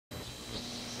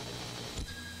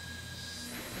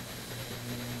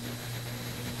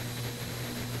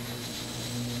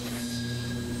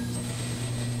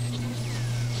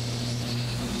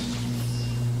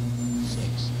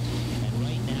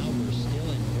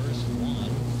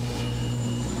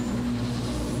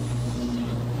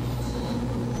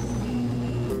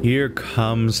Here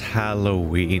comes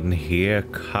Halloween. Here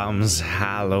comes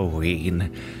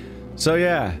Halloween. So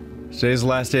yeah, today's the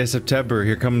last day of September.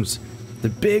 Here comes the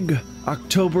big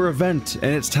October event,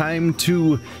 and it's time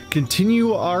to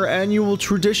continue our annual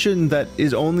tradition that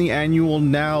is only annual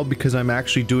now because I'm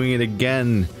actually doing it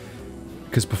again.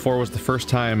 Because before was the first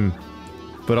time,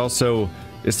 but also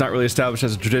it's not really established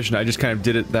as a tradition. I just kind of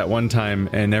did it that one time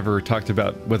and never talked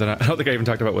about whether or not, I don't think I even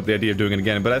talked about what the idea of doing it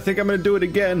again, but I think I'm going to do it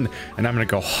again, and I'm going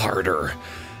to go harder.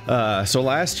 So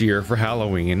last year for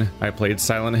Halloween, I played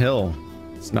Silent Hill.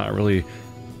 It's not really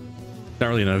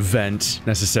an event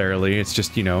necessarily. It's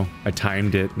just, you know, I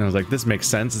timed it and I was like, this makes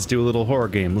sense. Let's do a little horror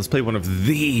game. Let's play one of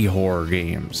the horror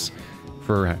games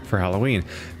for Halloween.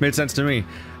 Made sense to me.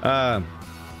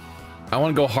 I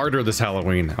want to go harder this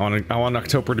Halloween. I want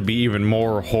October to be even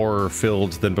more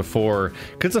horror-filled than before,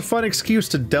 because it's a fun excuse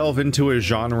to delve into a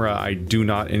genre I do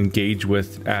not engage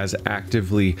with as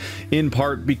actively, in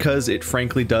part because it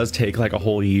frankly does take like a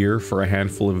whole year for a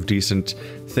handful of decent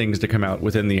things to come out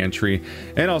within the entry,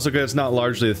 and also because it's not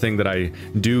largely the thing that I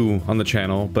do on the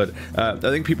channel, but I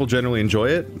think people generally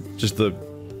enjoy it, just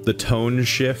the tone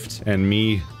shift and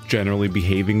me generally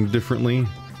behaving differently.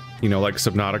 You know, like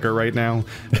Subnautica right now,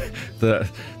 the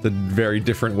very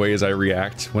different ways I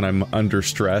react when I'm under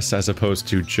stress as opposed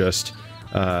to just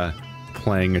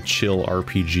playing a chill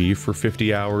RPG for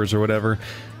 50 hours or whatever.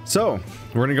 So,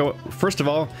 we're gonna go, first of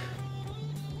all,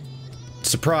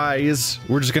 surprise,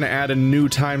 we're just gonna add a new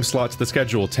time slot to the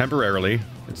schedule temporarily.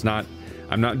 It's not,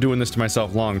 I'm not doing this to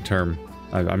myself long term.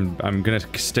 I'm gonna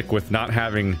stick with not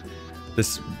having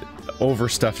this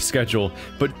overstuffed schedule,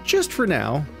 but just for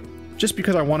now, just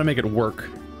because I want to make it work,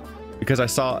 because I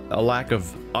saw a lack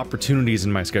of opportunities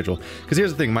in my schedule. Because here's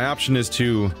the thing, my option is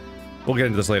to, we'll get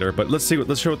into this later, but let's see what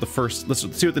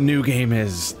the new game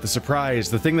is, the surprise,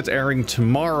 the thing that's airing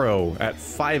tomorrow at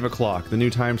 5 o'clock, the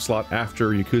new time slot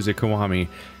after Yakuza Kiwami,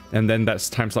 and then that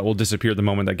time slot will disappear the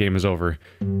moment that game is over.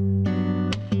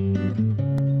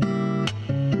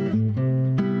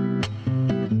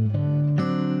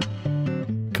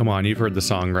 Come on, you've heard the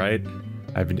song, right?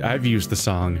 I've used the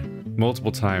song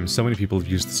multiple times. So many people have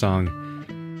used the song.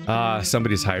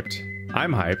 Somebody's hyped.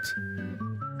 I'm hyped.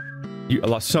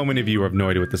 So many of you have no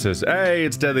idea what this is. Hey,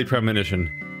 it's Deadly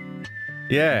Premonition.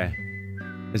 Yeah,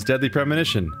 it's Deadly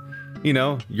Premonition. You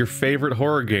know, your favorite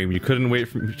horror game you couldn't wait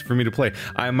for me to play.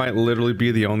 I might literally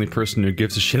be the only person who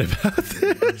gives a shit about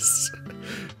this.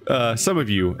 Some of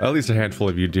you, at least a handful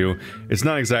of you do. It's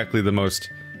not exactly the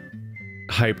most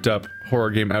hyped up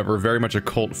horror game ever, very much a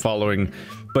cult following,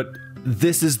 but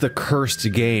this is the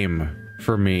cursed game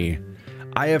for me.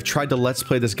 I have tried to let's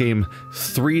play this game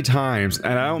 3 times,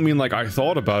 and I don't mean like I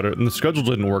thought about it and the schedule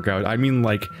didn't work out. I mean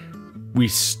like we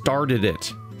started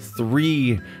it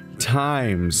 3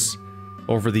 times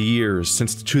over the years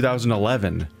since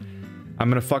 2011. I'm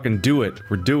gonna fucking do it.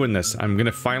 We're doing this. I'm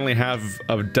gonna finally have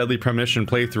a Deadly Premonition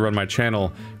playthrough on my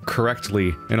channel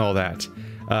correctly and all that.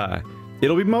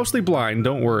 It'll be mostly blind,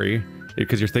 don't worry,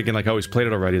 because you're thinking like, oh, he's played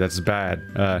it already, that's bad.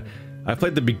 I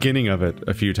played the beginning of it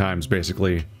a few times,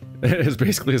 basically.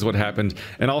 is what happened.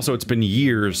 And also, it's been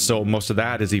years, so most of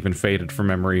that is even faded from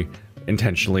memory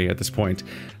intentionally at this point.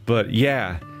 But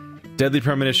yeah, Deadly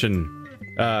Premonition.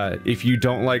 If you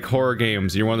don't like horror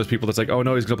games, you're one of those people that's like, oh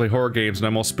no, he's gonna play horror games and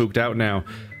I'm all spooked out now.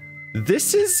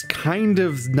 This is kind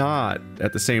of not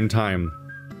at the same time.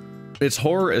 It's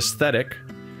horror aesthetic,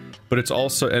 but it's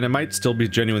also, and it might still be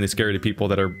genuinely scary to people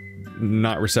that are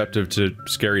not receptive to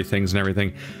scary things and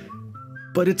everything.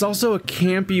 But it's also a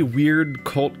campy, weird,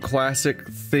 cult classic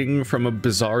thing from a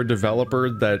bizarre developer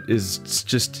that is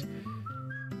just...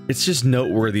 it's just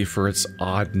noteworthy for its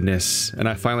oddness, and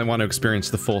I finally want to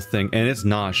experience the full thing, and it's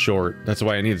not short. That's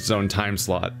why I need its own time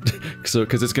slot.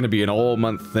 Because it's going to be an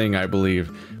all-month thing, I believe.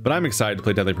 But I'm excited to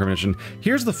play Deadly Premonition.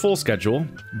 Here's the full schedule.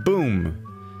 Boom.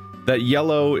 That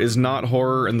yellow is not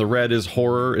horror and the red is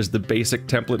horror is the basic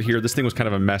template here. This thing was kind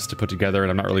of a mess to put together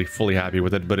and I'm not really fully happy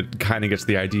with it, but it kind of gets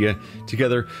the idea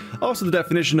together. Also, the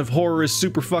definition of horror is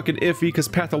super fucking iffy because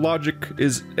Pathologic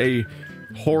is a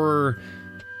horror...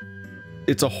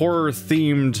 it's a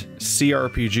horror-themed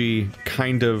CRPG,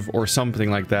 kind of, or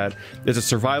something like that. It's a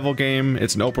survival game,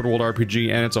 it's an open-world RPG,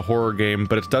 and it's a horror game,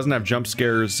 but it doesn't have jump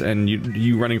scares and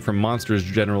you running from monsters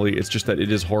generally. It's just that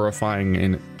it is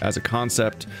horrifying as a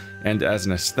concept and as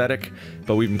an aesthetic.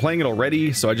 But we've been playing it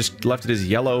already, so I just left it as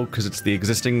yellow because it's the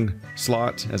existing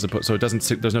slot, as opposed, so it doesn't.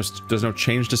 There's no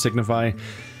change to signify.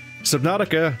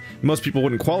 Subnautica, most people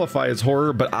wouldn't qualify as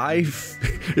horror, but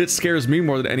it scares me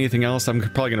more than anything else I'm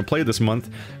probably going to play this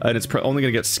month, and it's only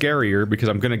going to get scarier because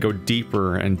I'm going to go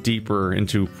deeper and deeper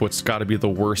into what's got to be the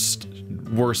worst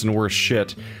and worse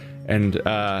shit. And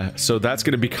so that's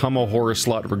going to become a horror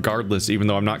slot regardless, even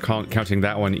though I'm not counting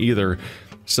that one either.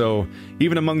 So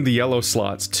even among the yellow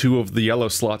slots, 2 of the yellow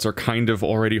slots are kind of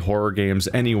already horror games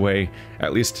anyway,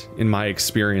 at least in my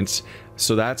experience.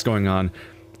 So that's going on.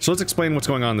 So let's explain what's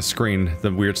going on the screen,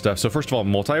 the weird stuff. So first of all,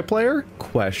 multiplayer?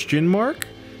 Question mark?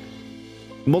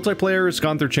 Multiplayer has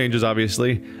gone through changes,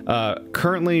 obviously.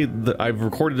 Currently, I've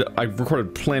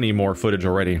recorded plenty more footage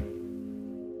already.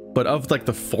 But of like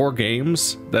the 4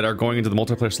 games that are going into the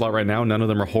multiplayer slot right now, none of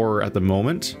them are horror at the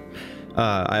moment.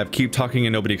 I have Keep Talking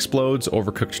and Nobody Explodes,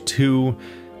 Overcooked 2,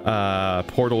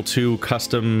 Portal 2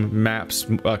 Custom Maps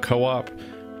Co-op,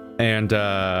 and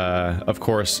of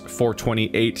course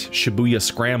 428 Shibuya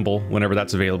Scramble whenever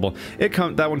that's available.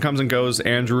 That one comes and goes.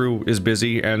 Andrew is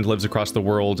busy and lives across the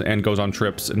world and goes on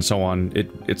trips and so on.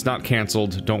 It's not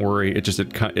canceled, don't worry.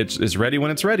 It's ready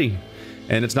when it's ready,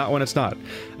 and it's not when it's not.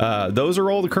 Those are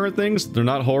all the current things. They're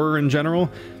not horror in general,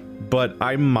 but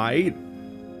I might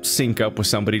sync up with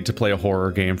somebody to play a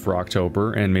horror game for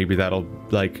October, and maybe that'll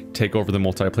like take over the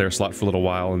multiplayer slot for a little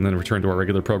while and then return to our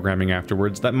regular programming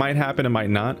afterwards. That might happen, it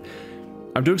might not.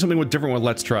 I'm doing something different with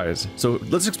Let's Tries. So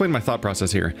let's explain my thought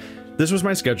process here. This was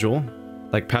my schedule,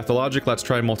 like Pathologic, Let's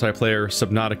Try multiplayer,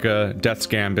 Subnautica, Death's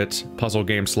Gambit, puzzle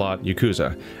game slot,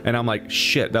 Yakuza. And I'm like,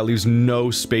 shit, that leaves no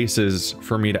spaces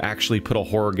for me to actually put a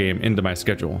horror game into my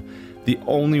schedule. The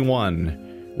only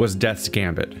one was Death's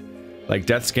Gambit. Like,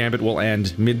 Death's Gambit will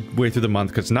end midway through the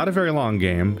month because it's not a very long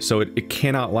game, so it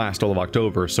cannot last all of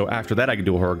October. So after that I could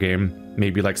do a horror game,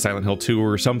 maybe like Silent Hill 2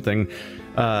 or something.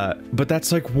 But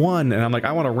that's like one, and I'm like,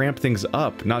 I want to ramp things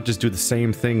up, not just do the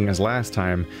same thing as last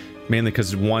time. Mainly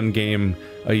because one game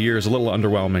a year is a little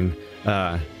underwhelming,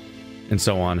 and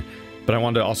so on. But I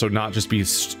wanted to also not just be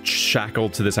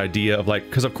shackled to this idea of like,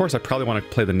 because of course I probably want to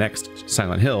play the next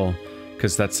Silent Hill,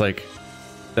 because that's like,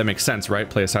 that makes sense, right?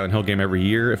 Play a Silent Hill game every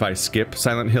year. If I skip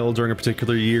Silent Hill during a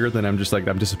particular year, then I'm just like,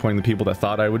 I'm disappointing the people that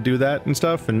thought I would do that and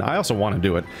stuff, and I also want to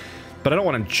do it. But I don't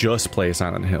want to just play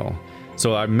Silent Hill.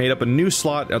 So I made up a new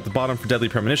slot at the bottom for Deadly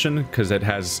Premonition, because it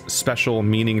has special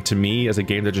meaning to me as a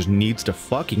game that just needs to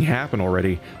fucking happen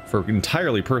already for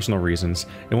entirely personal reasons.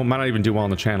 It might not even do well on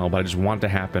the channel, but I just want it to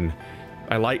happen.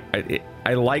 I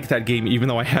like that game even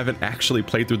though I haven't actually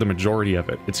played through the majority of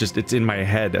it. It's in my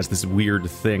head as this weird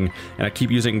thing, and I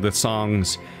keep using the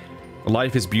songs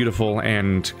Life is Beautiful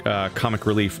and Comic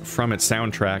Relief from its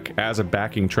soundtrack as a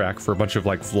backing track for a bunch of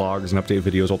like vlogs and update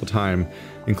videos all the time,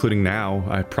 including now.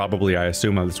 I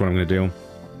assume that's what I'm gonna do.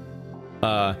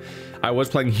 I was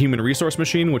playing Human Resource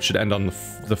Machine, which should end on the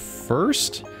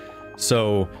 1st.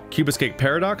 So Cube Escape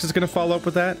Paradox is going to follow up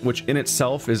with that, which in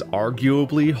itself is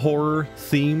arguably horror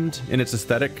themed in its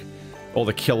aesthetic. All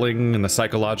the killing and the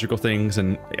psychological things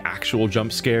and actual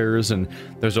jump scares, and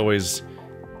there's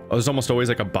almost always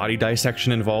like a body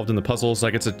dissection involved in the puzzles.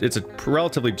 Like it's a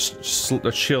relatively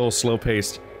chill,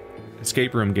 slow-paced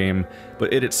escape room game,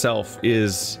 but it itself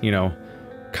is, you know,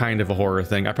 kind of a horror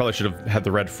thing. I probably should have had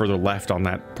the red further left on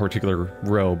that particular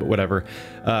row, but whatever.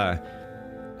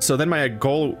 So then my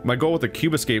goal with the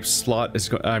Cube Escape slot is,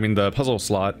 the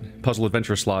puzzle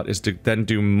adventure slot, is to then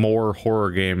do more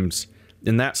horror games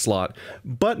in that slot,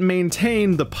 but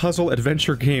maintain the puzzle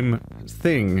adventure game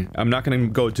thing. I'm not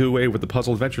going to do away with the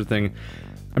puzzle adventure thing.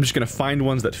 I'm just going to find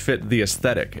ones that fit the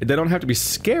aesthetic. They don't have to be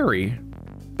scary,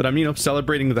 but I'm, you know,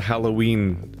 celebrating the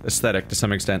Halloween aesthetic to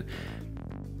some extent.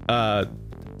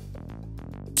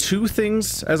 2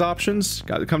 things as options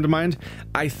come to mind.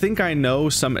 I think I know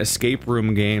some escape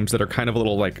room games that are kind of a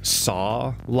little like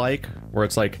Saw-like, where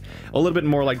it's like a little bit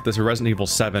more like this Resident Evil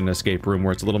 7 escape room,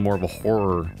 where it's a little more of a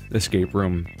horror escape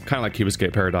room, kind of like Cube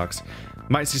Escape Paradox.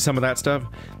 Might see some of that stuff,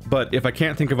 but if I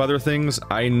can't think of other things,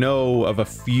 I know of a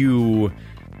few...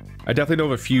 I definitely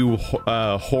know of a few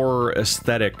horror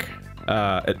aesthetic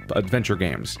adventure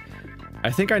games. I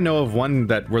think I know of one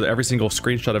where every single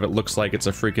screenshot of it looks like it's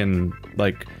a freaking,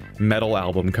 like, metal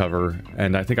album cover,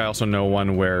 and I think I also know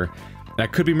one where, and I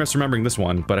could be misremembering this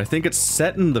one, but I think it's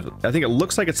set in the, I think it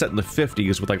looks like it's set in the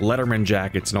 50s with, like, Letterman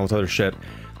jackets and all this other shit,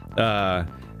 and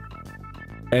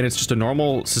it's just a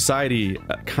normal society,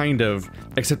 kind of,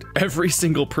 except every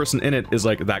single person in it is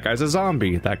like, that guy's a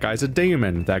zombie, that guy's a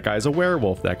demon, that guy's a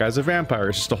werewolf, that guy's a vampire.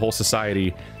 It's just a whole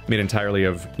society made entirely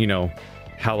of, you know,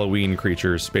 Halloween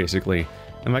creatures, basically.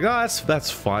 I'm like, oh, that's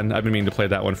fun. I've been meaning to play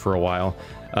that one for a while.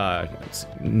 Its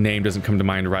name doesn't come to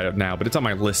mind right up now, but it's on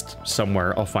my list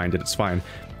somewhere. I'll find it, it's fine.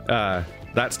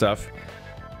 That stuff.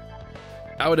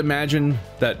 I would imagine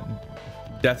that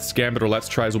Death's Gambit or Let's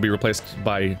Tries will be replaced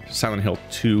by Silent Hill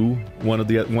 2, one or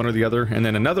the other, and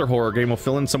then another horror game will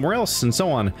fill in somewhere else, and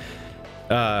so on.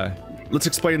 Let's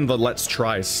explain the Let's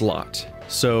Try slot.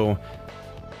 So,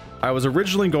 I was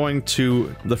originally going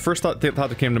to... The first thought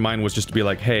that came to mind was just to be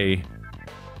like, hey,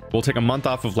 we'll take a month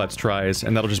off of Let's Tries,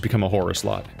 and that'll just become a horror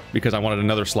slot. Because I wanted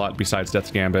another slot besides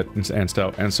Death's Gambit and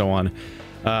so on.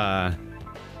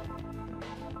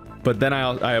 But then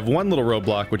I have one little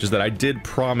roadblock, which is that I did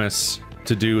promise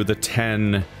to do the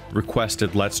 10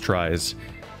 requested Let's Tries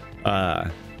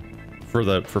for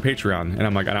Patreon, and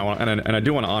I'm like, and I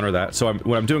do want to honor that. So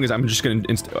what I'm doing is I'm just going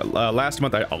to last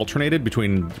month I alternated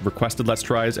between requested Let's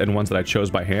Tries and ones that I chose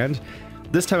by hand.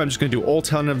 This time I'm just going to do all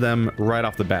 10 of them right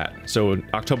off the bat. So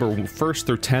October 1st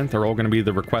through 10th are all going to be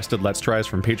the requested Let's Tries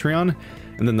from Patreon,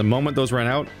 and then the moment those run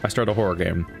out, I start a horror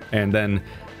game, and then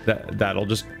that'll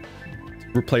just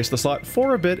replace the slot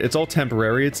for a bit. It's all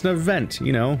temporary. It's an event,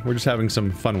 you know? We're just having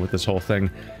some fun with this whole thing.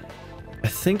 I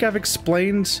think I've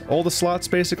explained all the slots,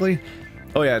 basically.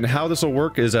 Oh yeah, and how this will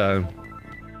work is,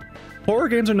 horror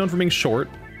games are known for being short.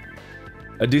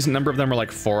 A decent number of them are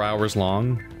like 4 hours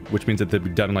long, which means that they'd be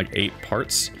done in like 8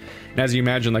 parts. And as you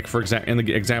imagine, like for example, in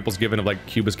the examples given of like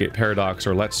Cuba's Gate Paradox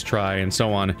or Let's Try and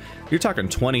so on, you're talking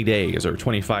 20 days or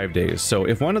 25 days. So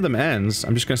if one of them ends,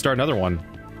 I'm just gonna start another one,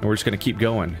 and we're just gonna keep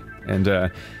going. And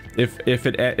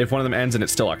if one of them ends and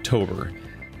it's still October,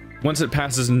 once it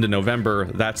passes into November,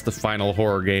 that's the final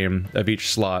horror game of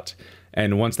each slot.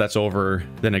 And once that's over,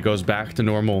 then it goes back to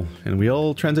normal, and we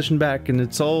all transition back, and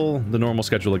it's all the normal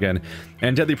schedule again.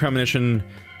 And Deadly Premonition,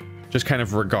 just kind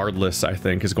of regardless, I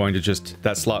think, is going to just...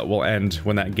 That slot will end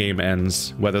when that game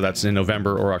ends, whether that's in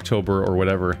November or October or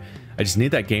whatever. I just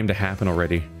need that game to happen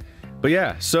already. But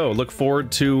yeah, so look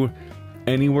forward to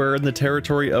anywhere in the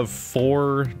territory of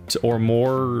 4 or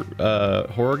more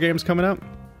horror games coming up.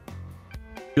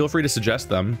 Feel free to suggest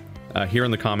them here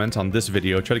in the comments on this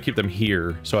video. Try to keep them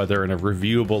here so they're in a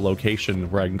reviewable location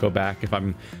where I can go back if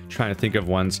I'm trying to think of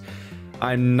ones.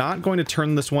 I'm not going to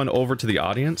turn this one over to the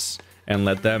audience and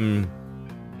let them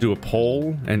do a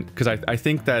poll, and because I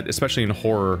think that especially in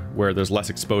horror where there's less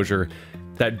exposure,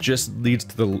 that just leads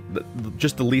to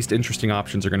the least interesting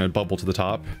options are going to bubble to the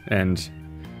top, and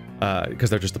because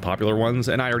they're just the popular ones,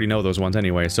 and I already know those ones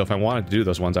anyway, so if I wanted to do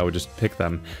those ones I would just pick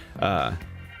them.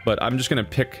 But I'm just gonna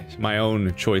pick my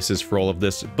own choices for all of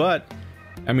this. But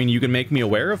I mean, you can make me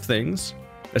aware of things.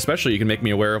 Especially, you can make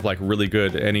me aware of like really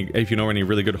good, if you know any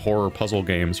really good horror puzzle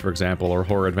games, for example, or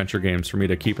horror adventure games for me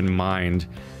to keep in mind.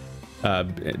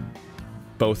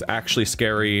 Both actually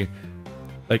scary,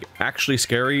 like actually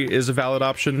scary is a valid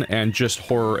option, and just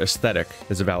horror aesthetic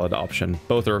is a valid option.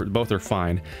 Both are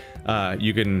fine.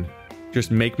 You can just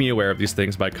make me aware of these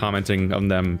things by commenting on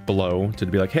them below to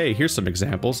be like, hey, here's some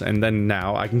examples, and then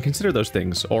now I can consider those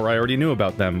things, or I already knew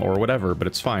about them, or whatever, but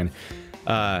it's fine.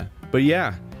 But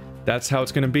yeah, that's how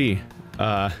it's gonna be.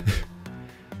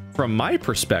 From my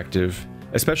perspective,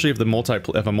 especially if a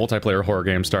multiplayer horror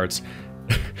game starts,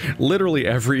 literally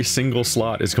every single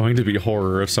slot is going to be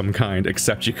horror of some kind,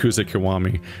 except Yakuza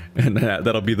Kiwami, and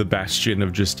that'll be the bastion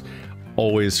of just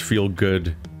always feel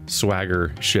good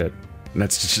swagger shit. And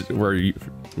that's just where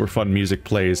fun music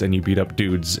plays and you beat up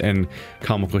dudes and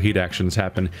comical heat actions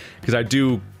happen. Because I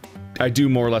do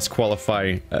more or less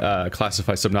classify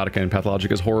Subnautica and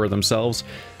Pathologic as horror themselves,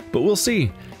 but we'll see.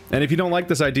 And if you don't like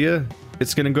this idea,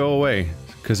 it's gonna go away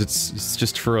because it's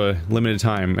just for a limited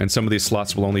time, and some of these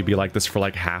slots will only be like this for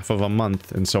like half of a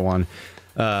month and so on.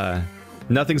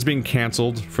 Nothing's being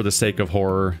canceled for the sake of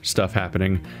horror stuff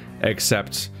happening,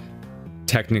 except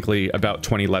technically about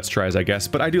 20 Let's Tries, I guess.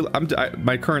 But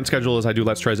my current schedule is I do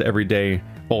Let's Tries every day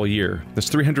all year. There's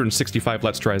 365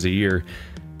 Let's Tries a year.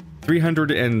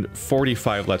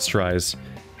 345 Let's Tries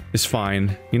is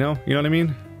fine. You know what I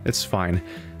mean? It's fine.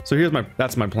 So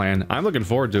that's my plan. I'm looking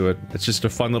forward to it. It's just a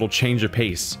fun little change of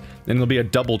pace. And it'll be a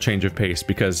double change of pace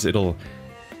because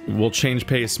we'll change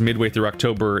pace midway through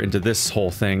October into this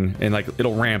whole thing, and like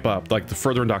it'll ramp up. Like the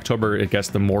further into October it gets,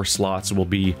 the more slots will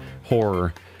be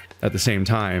horror at the same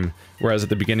time, whereas at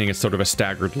the beginning it's sort of a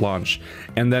staggered launch.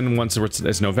 And then once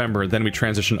it's November, then we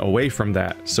transition away from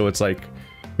that. So it's like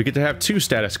we get to have 2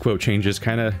 status quo changes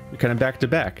kind of back to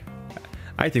back.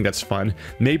 I think that's fun.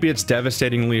 Maybe it's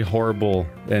devastatingly horrible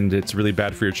and it's really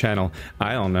bad for your channel.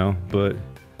 I don't know, but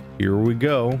here we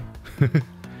go.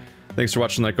 Thanks for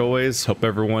watching like always. Hope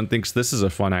everyone thinks this is a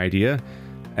fun idea.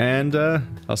 And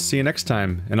I'll see you next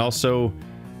time. And also,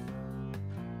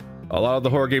 a lot of the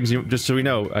horror games, just so we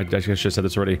know, I should have said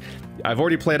this already. I've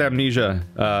already played Amnesia,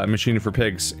 Machine for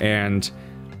Pigs, and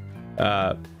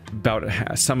about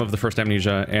some of the first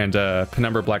Amnesia, and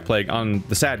Penumbra Black Plague on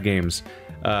the sad games.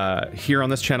 Here on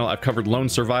this channel, I've covered Lone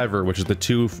Survivor, which is the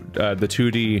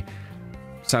 2D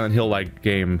Silent Hill-like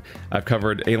game. I've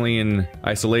covered Alien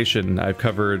Isolation. I've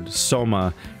covered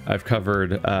Soma. I've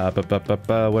covered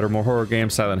what are more horror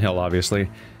games? Silent Hill, obviously.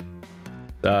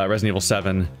 Resident Evil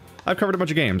 7. I've covered a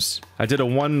bunch of games. I did a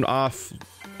one-off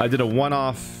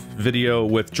video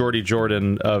with Jordy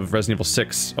Jordan of Resident Evil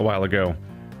 6 a while ago.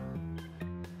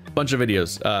 Bunch of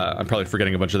videos. I'm probably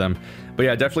forgetting a bunch of them. But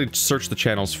yeah, definitely search the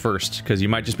channels first, because you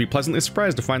might just be pleasantly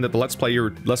surprised to find that the Let's Play you're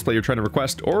trying to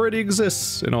request already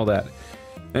exists and all that.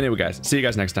 Anyway, guys, see you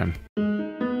guys next time.